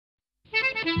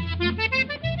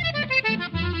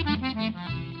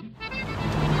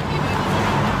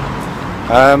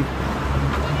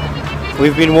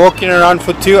We've been walking around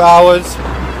for 2 hours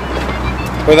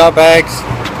with our bags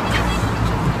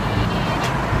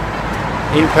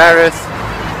in Paris.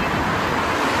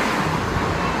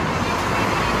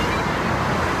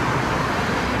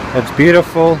 It's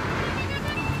beautiful,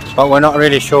 but we're not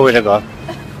really sure where to go.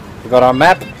 We got our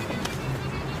map,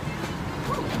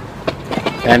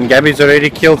 and Gabby's already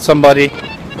killed somebody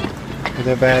with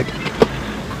her bag.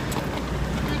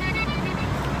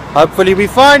 Hopefully we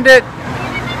find it,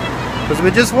 because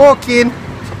we're just walking.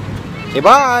 Okay,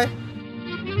 bye.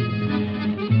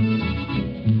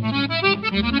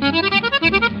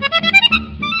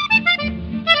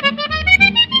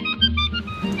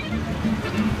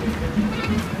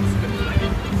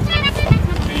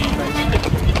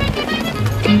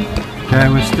 Okay,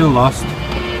 we're still lost.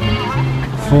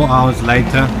 4 hours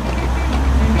later.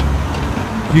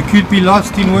 You could be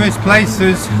lost in worse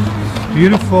places. It's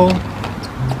beautiful.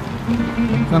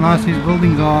 Look how nice these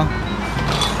buildings are.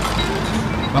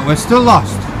 But we're still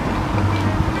lost.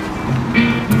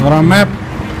 Got our map.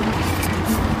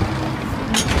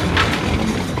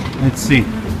 Let's see.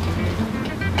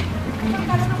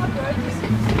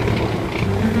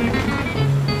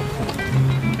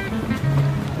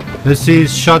 This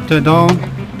is Chateau.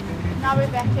 Now we're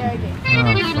back here again.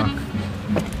 Oh fuck.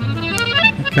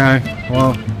 Okay,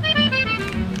 well,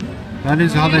 that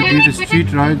is how they do the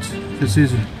street roads. This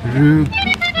is Rue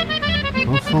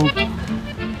Ruffle,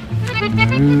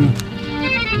 Rue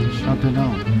Chateau.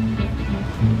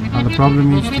 Now the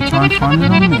problem is to try and find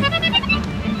it on there.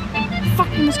 Fuck,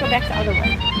 we must go back the other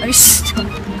way. Oh, stop.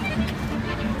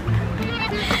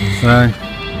 So,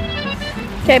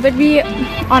 okay, but we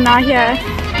are now here.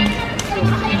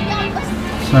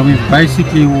 so we've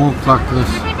basically walked like this.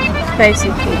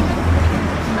 Basically.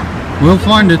 We'll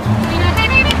find it. So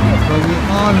we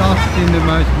are lost in the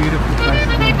most beautiful place.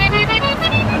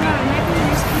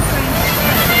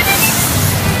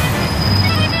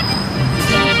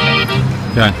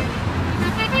 Okay.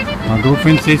 My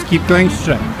girlfriend says keep going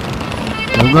straight.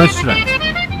 We'll go straight.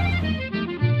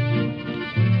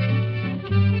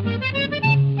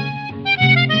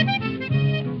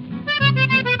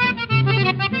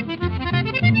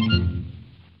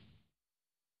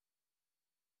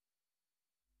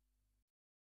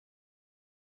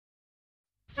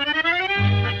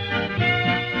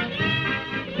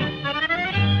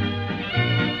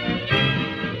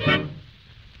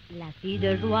 La fille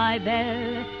de joie est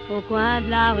belle au coin de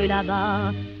la rue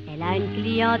là-bas. Elle a une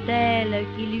clientèle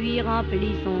qui lui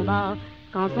remplit son bas.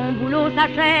 Quand son boulot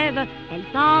s'achève, elle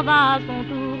s'en va à son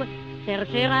tour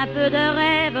chercher un peu de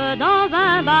rêve dans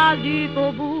un bal du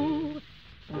faubourg.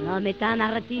 Son homme est un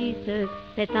artiste,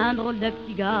 c'est un drôle de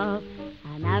petit gars.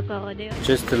 Un accordéon.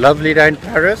 Just a lovely day in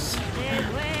Paris,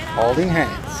 holding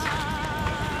hands.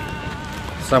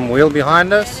 Some wheel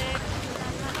behind us,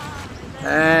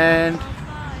 and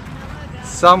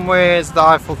somewhere is the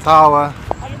Eiffel Tower.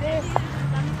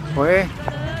 Where?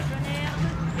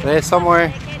 There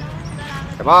somewhere.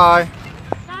 Goodbye.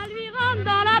 Ça lui rentre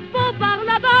dans la peau par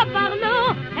là-bas, par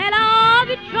là. Elle a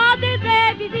envie de chanter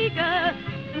ses physiques.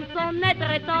 Tout son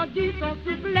être étendu, son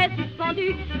souffle est suspendu.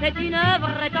 C'est une œuvre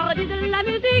étendue de la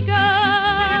musique.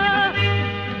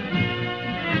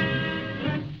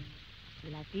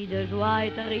 La fille de joie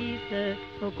est triste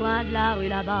au coin de la rue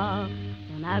là-bas.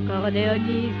 Son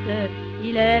accordéoniste,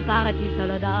 il est parti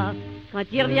soldat. Quand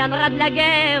il reviendra de la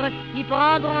guerre, ils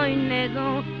prendront une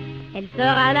maison. Elle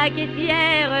sera la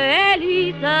caissière et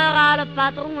lui sera le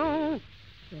patron.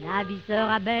 Que la vie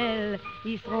sera belle,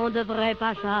 ils seront de vrais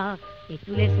pachas. Et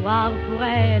tous les soirs pour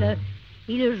elle,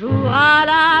 il jouera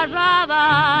la java.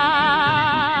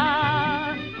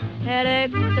 Elle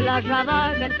écoute la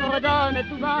java qu'elle fredonne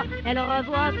tout bas. Elle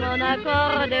revoit son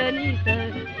accordéoniste.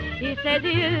 Et ses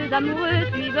yeux amoureux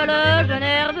suivent le jeu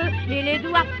nerveux. Et les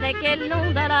doigts secs et longs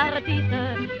de l'artiste.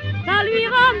 Ça lui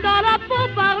rentre dans la peau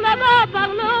par là-bas, par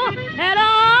là. Elle a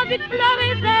envie de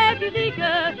pleurer ses musiques.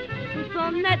 Tout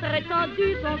son être étendu,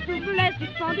 son souffle est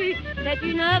suspendu. C'est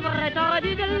une œuvre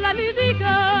étendue de la musique.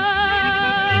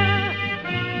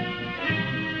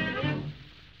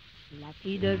 La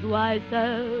fille de joie est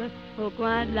seule au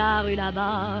coin de la rue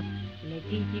là-bas. Les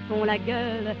filles qui font la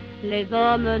gueule, les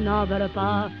hommes n'en veulent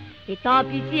pas. Et tant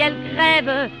pis si elle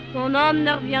crève, son homme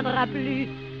ne reviendra plus.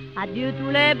 Adieu tous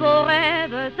les beaux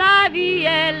rêves, sa vie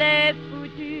elle est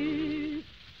foutue.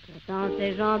 Pourtant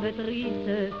ses jambes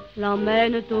tristes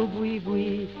l'emmènent au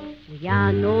boui-boui, où il y a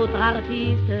un autre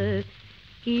artiste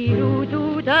qui joue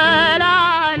toute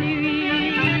la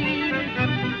nuit.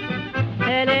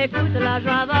 Elle écoute la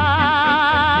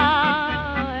java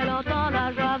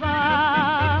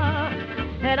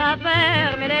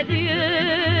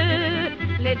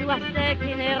les doigts secs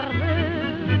et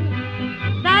nerveux.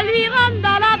 Ça lui rentre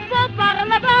dans la peau par le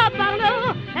bas, par le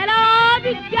haut. Elle a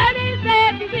envie de gueuler ses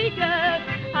musiques.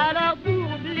 Alors pour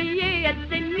oublier, elle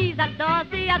s'est mise à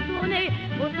danser, à tourner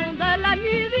au son de la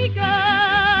musique.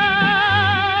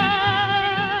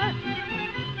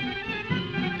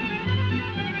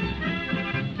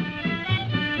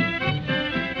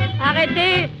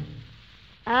 Arrêtez,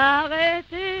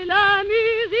 arrêtez la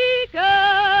musique.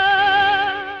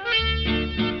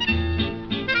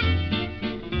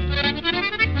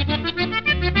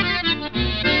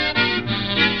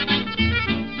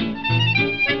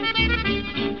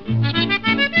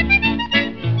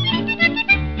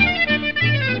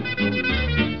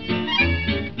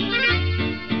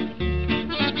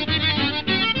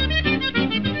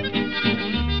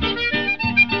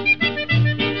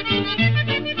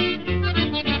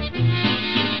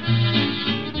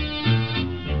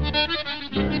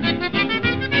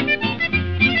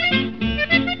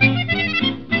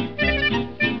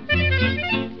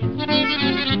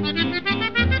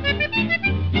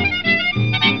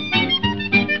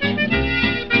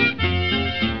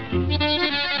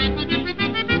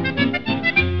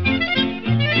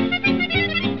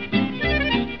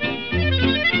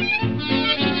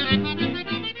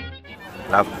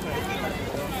 Love,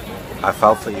 I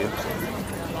fell for you.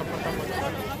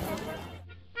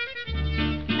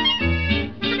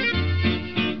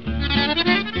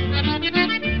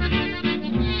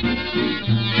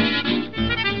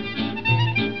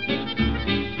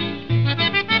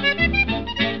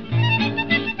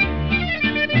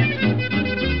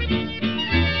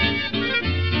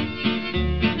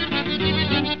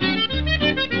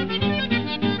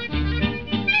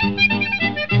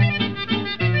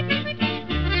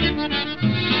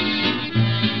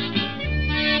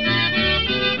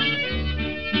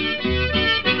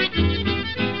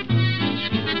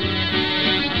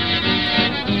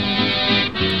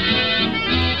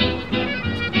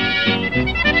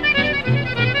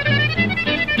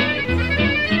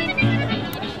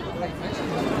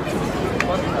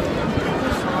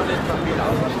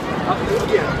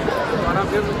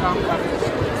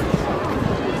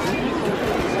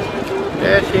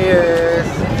 There she is.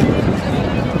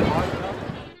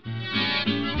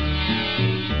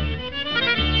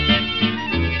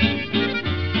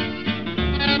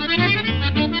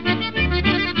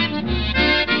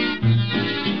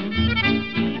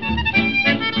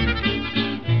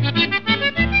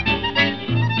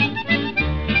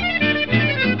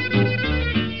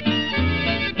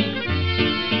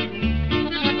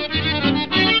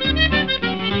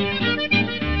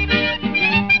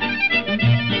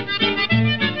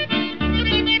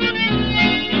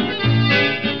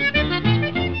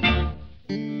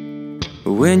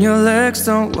 When your legs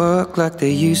don't work like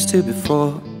they used to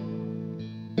before,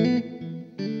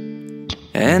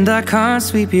 and I can't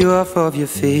sweep you off of your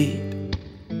feet,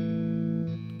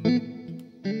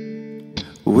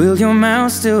 will your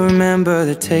mouth still remember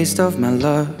the taste of my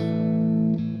love?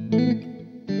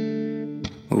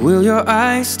 Will your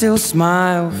eyes still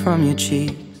smile from your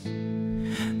cheeks?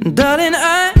 Darling,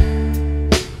 I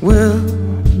will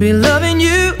be loving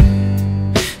you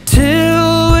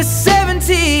till we're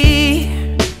 70.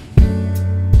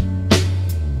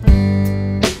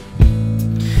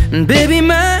 And baby,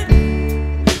 my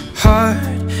heart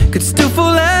could still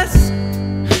fall as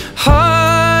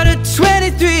hard at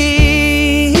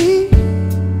 23.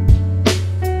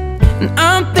 And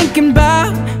I'm thinking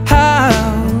about how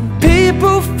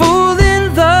people fall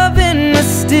in love in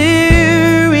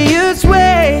mysterious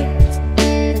ways.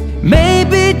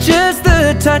 Maybe just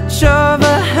the touch of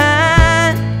a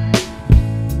hand.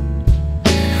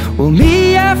 Well,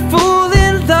 me, I fall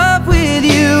in love with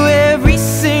you every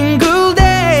single day.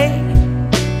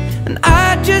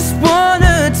 I just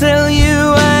wanna tell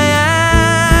you I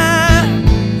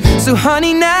am. So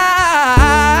honey,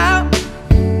 now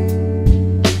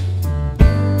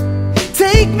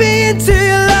take me into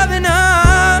your loving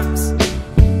arms.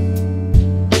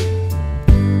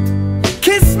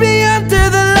 Kiss me under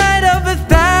the light of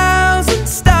 1,000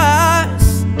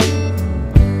 stars.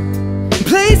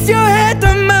 Place your head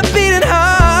on my beating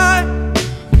heart.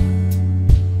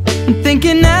 I'm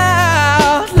thinking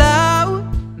out loud.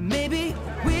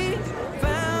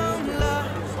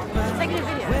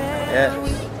 Yes.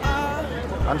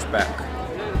 Hunchback.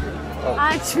 Oh.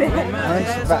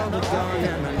 Hunchback.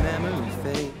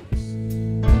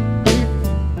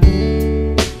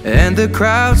 And the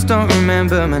crowds don't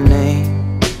remember my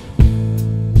name.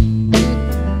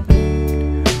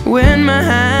 When my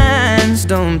hands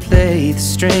don't play the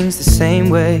strings the same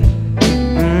way,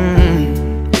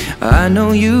 I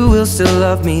know you will still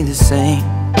love me the same.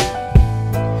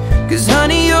 'cause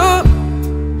honey, your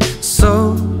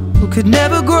soul could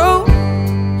never grow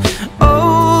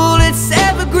old, it's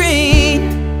evergreen.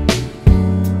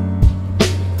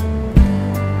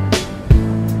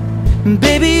 And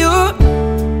baby, your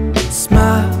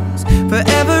smile's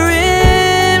forever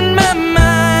in my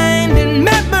mind and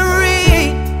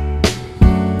memory.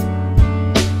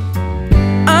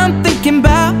 I'm thinking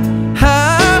about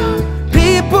how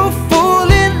people fall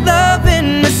in love in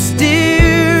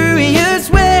mysterious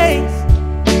ways,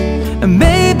 and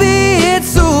maybe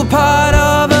it's all part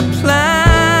of a plan.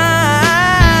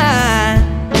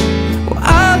 Well,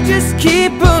 I'll just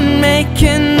keep on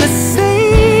making